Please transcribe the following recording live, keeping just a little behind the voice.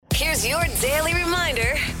Here's your daily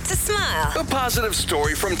reminder to smile. A positive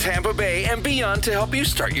story from Tampa Bay and beyond to help you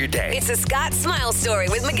start your day. It's a Scott Smile Story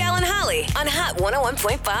with Miguel and Holly on Hot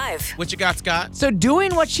 101.5. What you got, Scott? So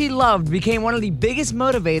doing what she loved became one of the biggest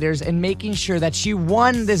motivators in making sure that she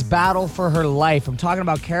won this battle for her life. I'm talking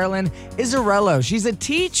about Carolyn Inzirillo. She's a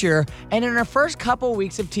teacher, and in her first couple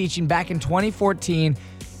weeks of teaching back in 2014,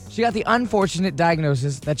 she got the unfortunate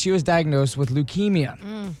diagnosis that she was diagnosed with leukemia.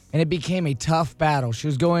 And it became a tough battle. She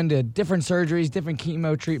was going to different surgeries, different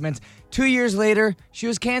chemo treatments. 2 years later, she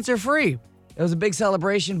was cancer-free. It was a big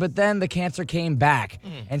celebration, but then the cancer came back.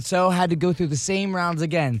 And so had to go through the same rounds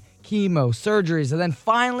again, chemo, surgeries, and then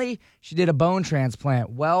finally she did a bone transplant.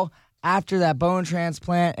 Well, after that bone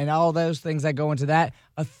transplant and all those things that go into that,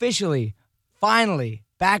 officially, finally,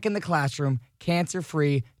 back in the classroom,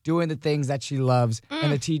 cancer-free, doing the things that she loves.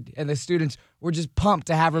 And the students were just pumped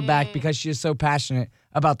to have her back because she is so passionate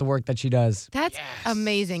about the work that she does. That's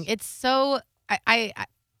amazing. It's so I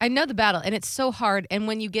know the battle, and it's so hard. And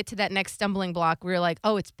when you get to that next stumbling block where you're like,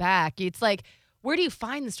 oh, it's back. It's like, where do you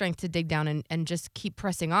find the strength to dig down and just keep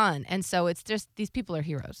pressing on? And so it's just, these people are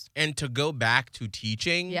heroes. And to go back to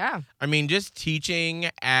teaching. Yeah. I mean, just teaching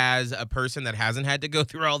as a person that hasn't had to go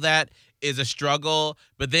through all that is a struggle.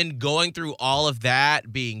 But then going through all of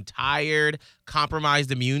that, being tired,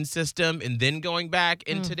 compromised immune system, and then going back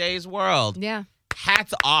in today's world. Yeah.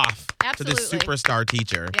 Hats off Absolutely. to this superstar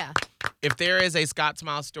teacher. Yeah. If there is a Scott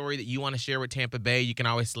Smile story that you want to share with Tampa Bay, you can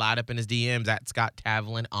always slide up in his DMs at Scott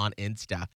Tavlin on Insta.